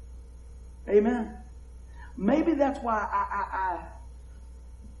wisdom. Amen. Maybe that's why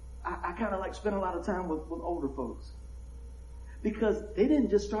I kind of like spend a lot of time with older folks. Because they didn't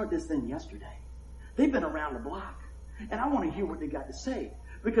just start this thing yesterday. They've been around the block. And I want to hear what they got to say.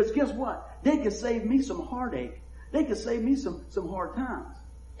 Because guess what? They could save me some heartache. They could save me some hard times.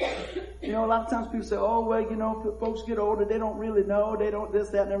 A lot of times people say, oh, well, folks get older, they don't really know, they don't this,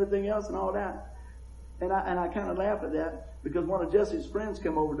 that, and everything else and all that. And I kind of laugh at that because one of Jesse's friends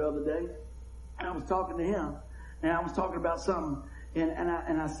came over the other day and I was talking to him and I was talking about something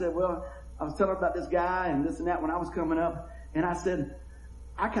and I said, well, I was telling him about this guy and this and that when I was coming up and I said,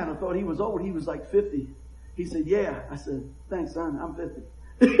 I kind of thought he was old. He was like 50. He said, yeah. I said, thanks, son. I'm 50.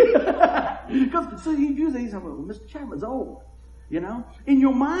 Because so usually he's like, well, Mr. Chapman's old. In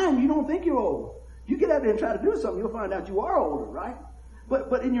your mind, you don't think you're old. You get out there and try to do something, you'll find out you are older, right?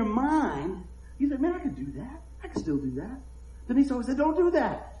 But in your mind, you say, man, I can do that. I can still do that. Denise always said, don't do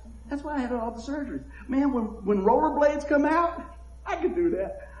that. That's why I had all the surgeries. Man, when rollerblades come out, I can do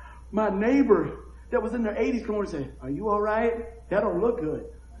that. My neighbor that was in their 80s come over and said, are you all right? That don't look good.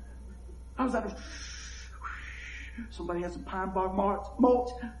 I was like, somebody had some pine bark mulch.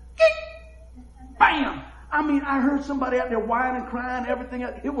 Bam! I mean, I heard somebody out there whining, crying, everything.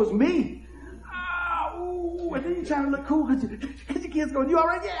 It was me. Oh, and then you're trying to look cool because your kids going, you all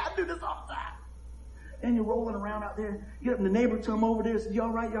right? Yeah, I do this all the time. And you're rolling around out there. Get up and the neighbor come over there and says, you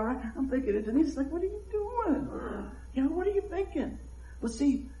all right? You all right? I'm thinking, and Denise is like, what are you doing? What are you thinking? But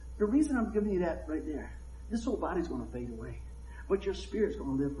see, the reason I'm giving you that right there, this whole body's going to fade away. But your spirit's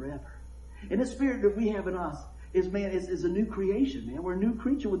going to live forever. And the spirit that we have in us is a new creation, man. We're a new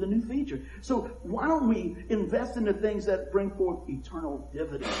creature with a new feature. So why don't we invest in the things that bring forth eternal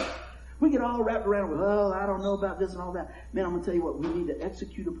dividends? We get all wrapped around with, I don't know about this and all that. Man, I'm going to tell you what, we need to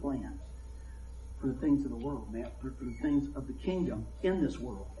execute a plan for the things of the world, man, for the things of the kingdom in this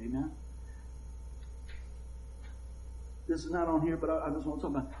world. Amen? This is not on here, but I just want to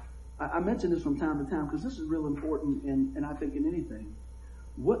talk about, I mention this from time to time because this is real important, and I think in anything.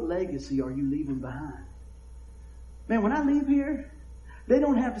 What legacy are you leaving behind? Man, when I leave here, they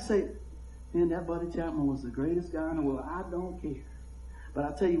don't have to say, man, that Buddy Chapman was the greatest guy in the world. I don't care. But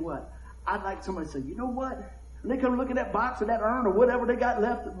I tell you what, I'd like somebody to say, you know what? And they come look at that box or that urn or whatever they got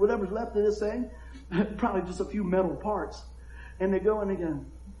left, whatever's left of this thing, probably just a few metal parts. And they go and they go,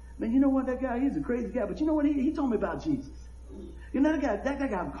 man, you know what, that guy, he's a crazy guy, but you know what, he told me about Jesus. You know, that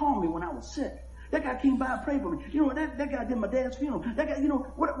guy called me when I was sick. That guy came by and prayed for me. You know what, that guy did my dad's funeral. That guy, you know,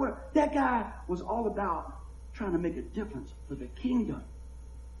 what, that guy was all about trying to make a difference for the kingdom.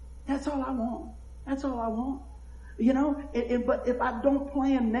 That's all I want. That's all I want. You know, but if I don't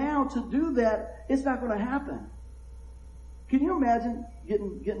plan now to do that, it's not going to happen. Can you imagine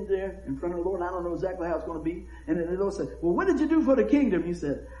getting there in front of the Lord? And I don't know exactly how it's going to be. And then the Lord said, well, what did you do for the kingdom? You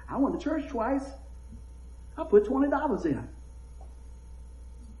said, I went to church twice. I put $20 in.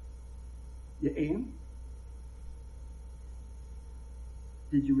 You and?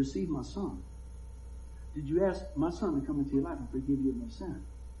 Did you receive my son? Did you ask my son to come into your life and forgive you of your sin?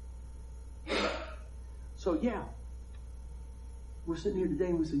 So yeah, we're sitting here today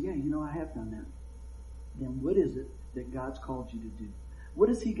and we say, yeah, you know, I have done that. Then what is it that God's called you to do? What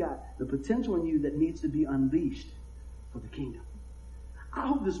has He got, the potential in you that needs to be unleashed for the kingdom? I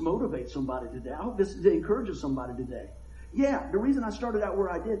hope this motivates somebody today. I hope this encourages somebody today. Yeah, the reason I started out where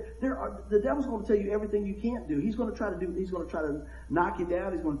I did, the devil's going to tell you everything you can't do. He's going to try to knock you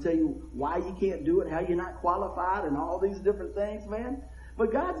down. He's going to tell you why you can't do it, how you're not qualified, and all these different things, man.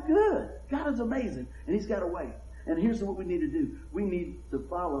 But God's good. God is amazing, and He's got a way. And here's what we need to do. We need to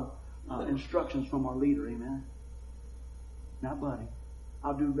follow instructions from our leader, amen? Now, buddy,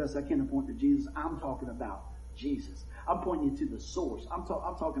 I'll do the best I can to point to Jesus. I'm talking about Jesus. I'm pointing you to the source. I'm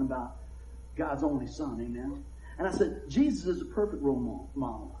talking about God's only Son, amen? And I said, Jesus is a perfect role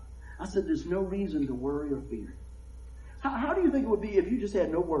model. I said, there's no reason to worry or fear. How do you think it would be if you just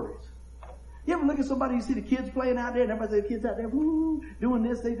had no worries? You ever look at somebody, you see the kids playing out there, and everybody say the kids out there, woo, doing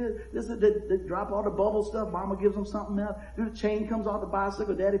this, they drop all the bubble stuff, mama gives them something else, the chain comes off the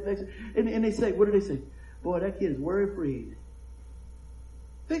bicycle, daddy fixes it, and they say, what do they say? Boy, that kid is worry-free.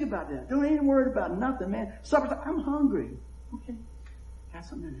 Think about that. Don't ain't worried about nothing, man. Supper's like, I'm hungry. Okay, got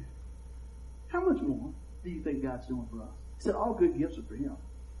something in there. How much more do you think God's doing for us? He said all good gifts are for Him.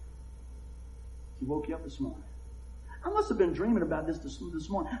 He woke you up this morning. I must have been dreaming about this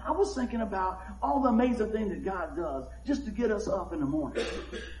morning. I was thinking about all the amazing things that God does just to get us up in the morning.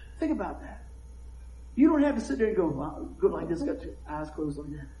 Think about that. You don't have to sit there and go like this, got your eyes closed like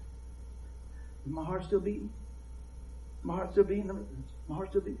that. Is my heart still beating? My heart still beating? My heart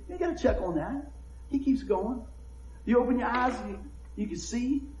still beating? You got to check on that. He keeps going. You open your eyes, you can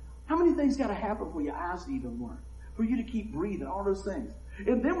see. How many things got to happen for your eyes to even work? For you to keep breathing, all those things.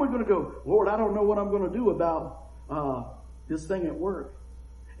 And then we're going to go, Lord, I don't know what I'm going to do about this thing at work.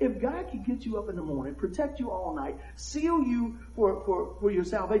 If God can get you up in the morning, protect you all night, seal you for your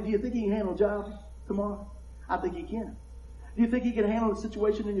salvation, do you think He can handle jobs tomorrow? I think He can. Do you think He can handle the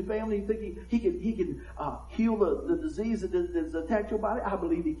situation in your family? Do you think He can heal the disease that's attacked your body? I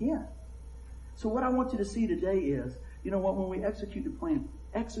believe He can. So what I want you to see today is, you know what, when we execute the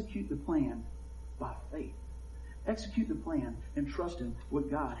plan by faith. Execute the plan and trust in what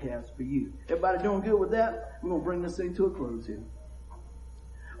God has for you. Everybody doing good with that? I'm going to bring this thing to a close here.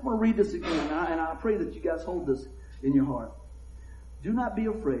 I'm going to read this again, and I pray that you guys hold this in your heart. Do not be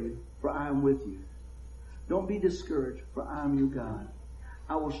afraid, for I am with you. Don't be discouraged, for I am your God.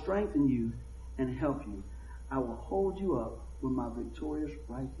 I will strengthen you and help you. I will hold you up with my victorious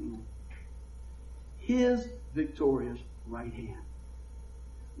right hand. His victorious right hand.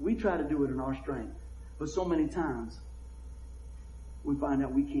 We try to do it in our strength. But so many times, we find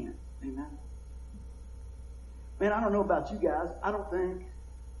out we can't. Amen? Man, I don't know about you guys. I don't think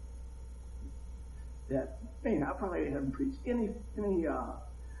that, man, I probably haven't preached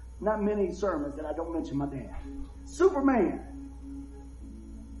not many sermons that I don't mention my dad. Superman.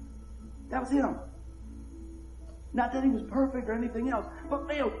 That was him. Not that he was perfect or anything else. But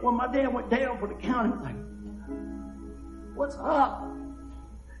man, when my dad went down for the count, he was like, what's up?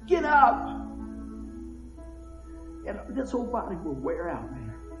 Get up. And this whole body will wear out,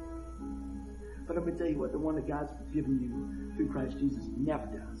 man. But let me tell you what, the one that God's given you through Christ Jesus never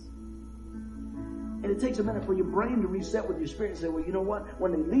does. And it takes a minute for your brain to reset with your spirit and say, well, you know what?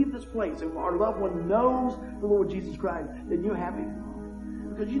 When they leave this place and our loved one knows the Lord Jesus Christ, then you're happy.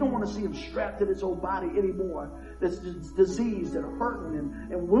 Because you don't want to see him strapped to this old body anymore that's diseased and hurting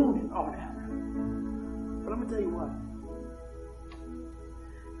and wounded. All that. But let me tell you what.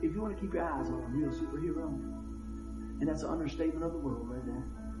 If you want to keep your eyes on him, you're a superhero. And that's an understatement of the world right there.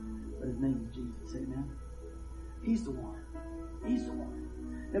 But his name is Jesus. Amen. He's the one. He's the one.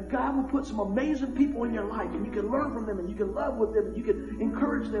 Now God will put some amazing people in your life, and you can learn from them, and you can love with them, and you can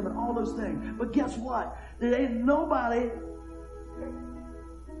encourage them, and all those things. But guess what? There ain't nobody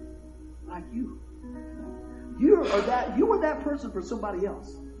like you. you are that person for somebody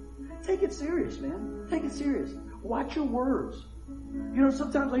else. Take it serious, man. Take it serious. Watch your words. You know,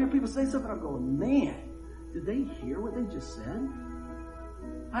 sometimes I hear people say something, I'm going, man, did they hear what they just said?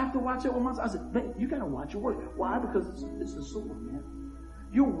 I have to watch it one month. I said, man, you got to watch your words. Why? Because it's the sword, man.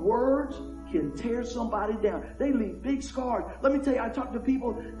 Your words can tear somebody down. They leave big scars. Let me tell you, I talked to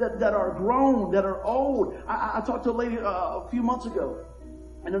people that are grown, that are old. I talked to a lady a few months ago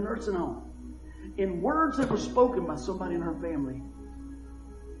in a nursing home. And words that were spoken by somebody in her family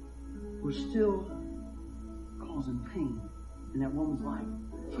were still causing pain in that woman's life.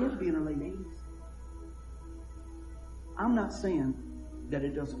 She had to be in her late 80s. I'm not saying that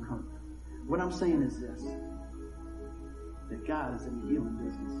it doesn't hurt. What I'm saying is this, that God is in the healing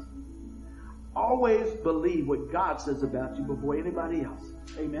business. Always believe what God says about you before anybody else.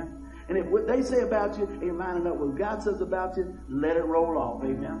 Amen. And if what they say about you ain't lining up with what God says about you, let it roll off.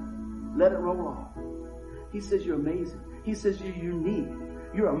 Amen. Let it roll off. He says you're amazing. He says you're unique.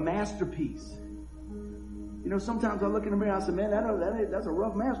 You're a masterpiece. You know, sometimes I look in the mirror and I say, man, that's a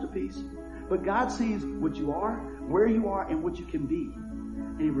rough masterpiece. But God sees what you are, where you are, and what you can be.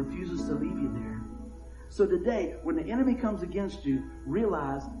 And He refuses to leave you there. So today, when the enemy comes against you,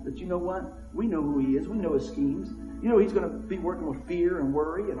 realize that, you know what? We know who he is. We know his schemes. You know he's going to be working with fear and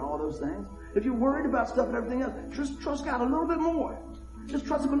worry and all those things. If you're worried about stuff and everything else, just trust God a little bit more. Just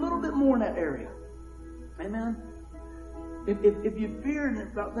trust Him a little bit more in that area. Amen? If you're fearing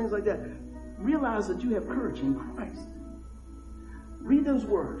about things like that, realize that you have courage in Christ. Read those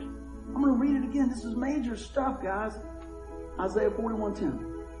words. I'm going to read it again. This is major stuff, guys. Isaiah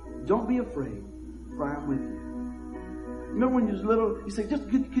 41:10. Don't be afraid, for I am with you. Remember when you was little, you say, just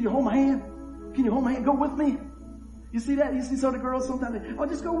can you hold my hand? Can you hold my hand? Go with me. You see that? You see some of the girls sometimes, oh,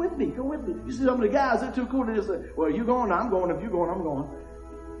 just go with me. Go with me. You see some of the guys, they're too cool. They just say, well, you going, I'm going. If you're going, I'm going.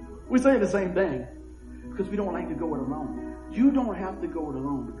 We say the same thing because we don't like to go it alone. You don't have to go it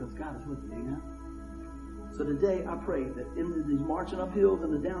alone because God is with you. Amen? So today, I pray that in these marching up hills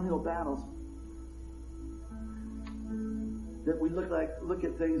and the downhill battles, that we look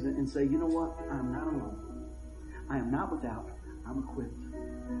at things and say, you know what? I'm not alone. I am not without. I'm equipped.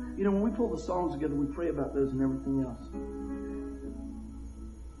 You know, when we pull the songs together, we pray about those and everything else.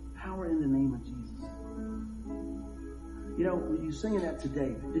 Power in the name of Jesus. You know, when you singing that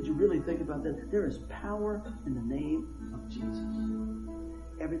today, did you really think about that? There is power in the name of Jesus.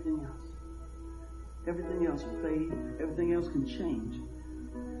 Everything else fade. Everything else can change.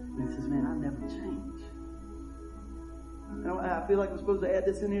 And it says, man, I never change. Now, I feel like I'm supposed to add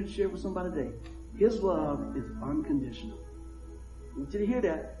this in here to share with somebody today. His love is unconditional. I want you to hear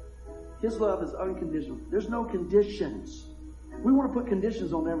that. His love is unconditional. There's no conditions. We want to put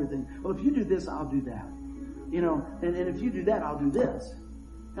conditions on everything. Well, if you do this, I'll do that. You know, and if you do that, I'll do this.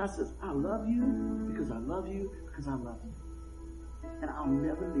 God says, I love you because I love you because I love you. And I'll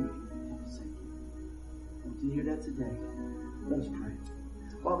never leave you to forsake you. I want you to hear that today. Let us pray.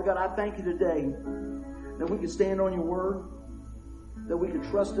 Father God, I thank you today that we can stand on your word, that we can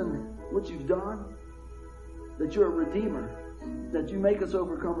trust in what you've done, that you're a redeemer, that you make us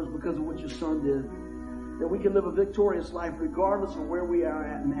overcomers because of what your son did, that we can live a victorious life regardless of where we are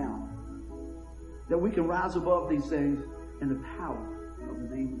at now, that we can rise above these things in the power of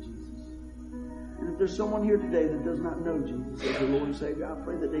the name of Jesus. And if there's someone here today that does not know Jesus as their Lord and Savior, I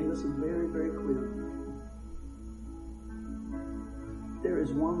pray that they listen very, very clearly. There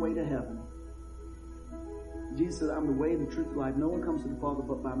is one way to heaven. Jesus said, I'm the way, the truth, the life. No one comes to the Father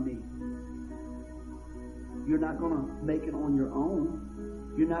but by me. You're not going to make it on your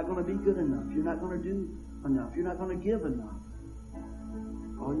own. You're not going to be good enough. You're not going to do enough. You're not going to give enough.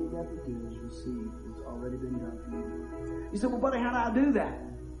 All you have to do is receive what's already been done for you. You say, well, buddy, how do I do that?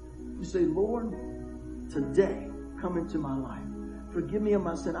 You say, Lord, today, come into my life. Forgive me of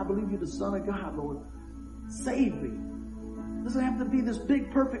my sin. I believe you're the Son of God, Lord. Save me. It doesn't have to be this big,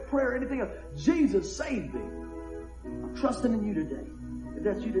 perfect prayer or anything else. Jesus, save me. I'm trusting in you today. If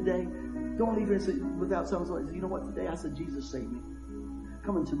that's you today, don't leave here and say, without somebody say, you know what, today I said, Jesus, save me.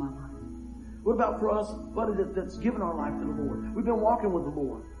 Come into my life. What about for us, buddy, that's given our life to the Lord? We've been walking with the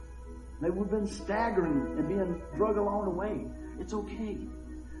Lord. Maybe we've been staggering and being drug along the way. It's okay,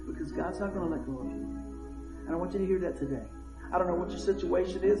 because God's not going to let go of you. And I want you to hear that today. I don't know what your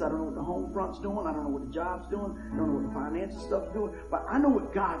situation is. I don't know what the home front's doing. I don't know what the job's doing. I don't know what the financial stuff's doing. But I know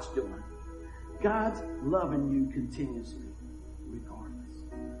what God's doing. God's loving you continuously, regardless.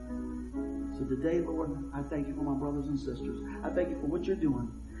 So today, Lord, I thank you for my brothers and sisters. I thank you for what you're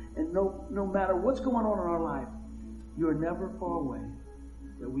doing. And no matter what's going on in our life, you are never far away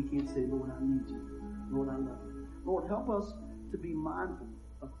that we can't say, Lord, I need you. Lord, I love you. Lord, help us to be mindful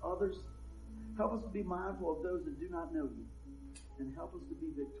of others. Help us to be mindful of those that do not know you. And help us to be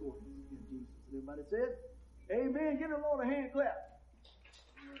victorious in Jesus. And everybody said, amen. Give the Lord a hand clap.